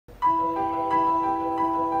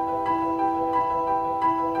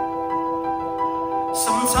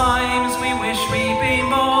wish we'd been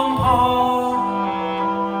born poor.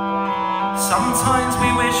 Sometimes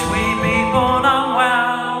we wish we'd been born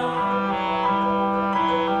unwell.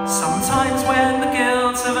 Sometimes when the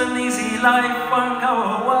guilt of an easy life won't go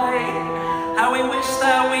away, how we wish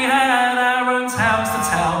that we had our own tales to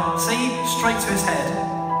tell. See, straight to his head.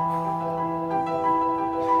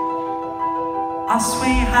 Us,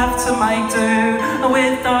 we have to make do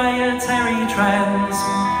with dietary trends,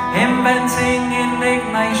 inventing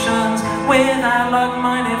indignations with our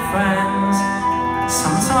like-minded friends.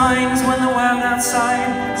 Sometimes when the world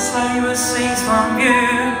outside slowly recedes from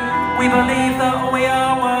view, we believe that we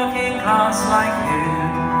are working class like you.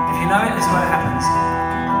 If you know it, this is what happens.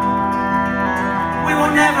 We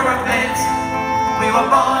will never admit we were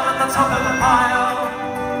born at the top of the pile.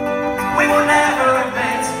 We will never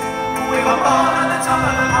admit we were born at the top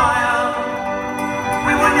of the pile.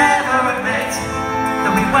 We will never admit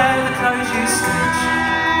that we wear the clothes you stitch.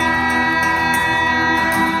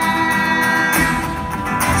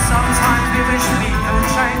 Sometimes we wish we could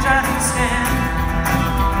change our skin.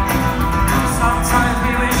 Sometimes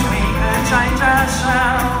we wish we could change our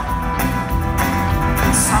shell.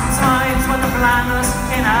 Sometimes when the blindness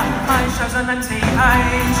in our eyes shows an empty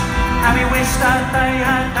page, and we wish that they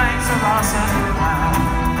had names for us as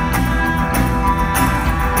well.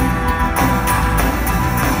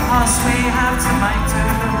 Us, we have to make do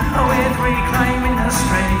with reclaiming the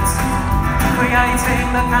streets, creating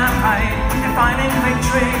the campaign, defining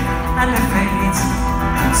victory and defeat.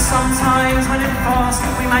 Sometimes when it's forced,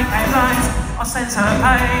 we make headlines or centre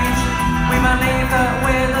page. We believe that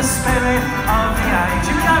we're the spirit of the age.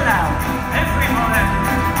 You know now, everybody.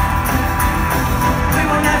 We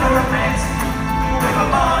will never admit we were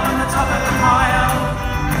born on the top of the pile.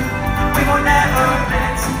 We will never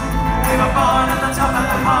admit we were born at the top of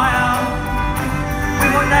the pile. We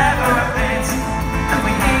will never admit that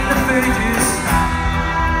we eat the food you scrap.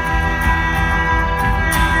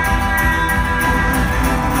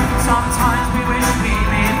 Sometimes we wish we'd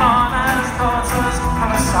been born as daughters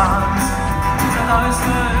or sons, to those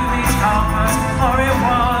for whom each comfort or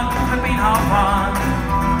reward could be half won.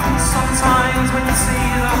 Sometimes when you see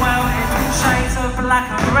the world in shades of black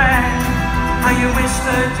and red, how you wish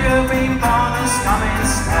that you'd been born as scum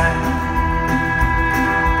instead.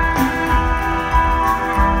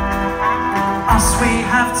 Us, we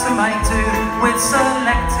have to make do with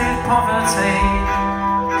selective poverty,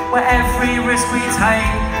 where every risk we take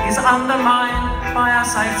is undermined by our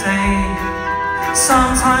safety.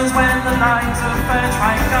 Sometimes when the lines of fair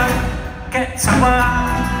trade go, get to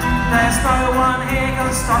work, there's no one here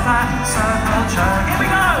can stop that circle jerk. Here we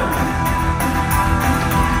go!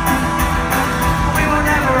 We will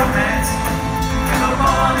never admit we were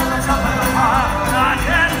born at the top of the pile. I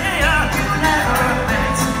can hear. We will never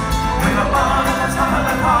admit we were born at the top of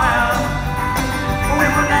the pile. We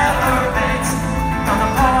will never admit that the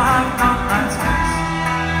poor have none no taste.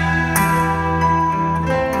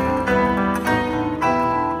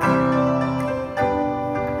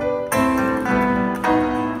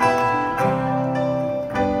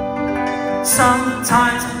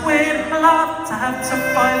 Sometimes we'd love to have to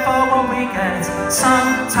fight for what we get.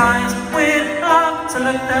 Sometimes we'd love to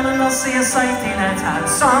look down and not see a safety net. And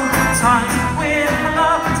sometimes we'd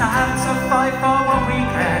love to have to fight for what we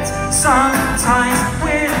get. Sometimes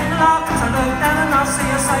we'd love to look down and not see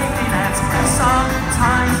a safety net.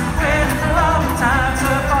 Sometimes we'd love to have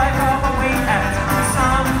to fight for what we get.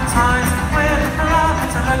 Sometimes we'd love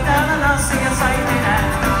to look down and not see a safety net.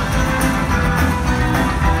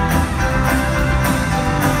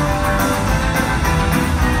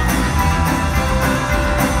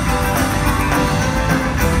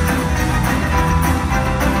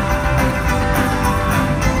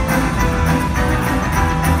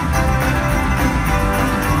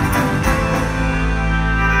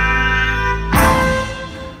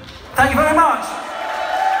 Thank you very much.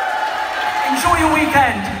 Enjoy your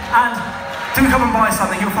weekend and do come and buy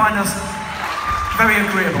something. You'll find us very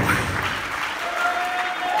agreeable.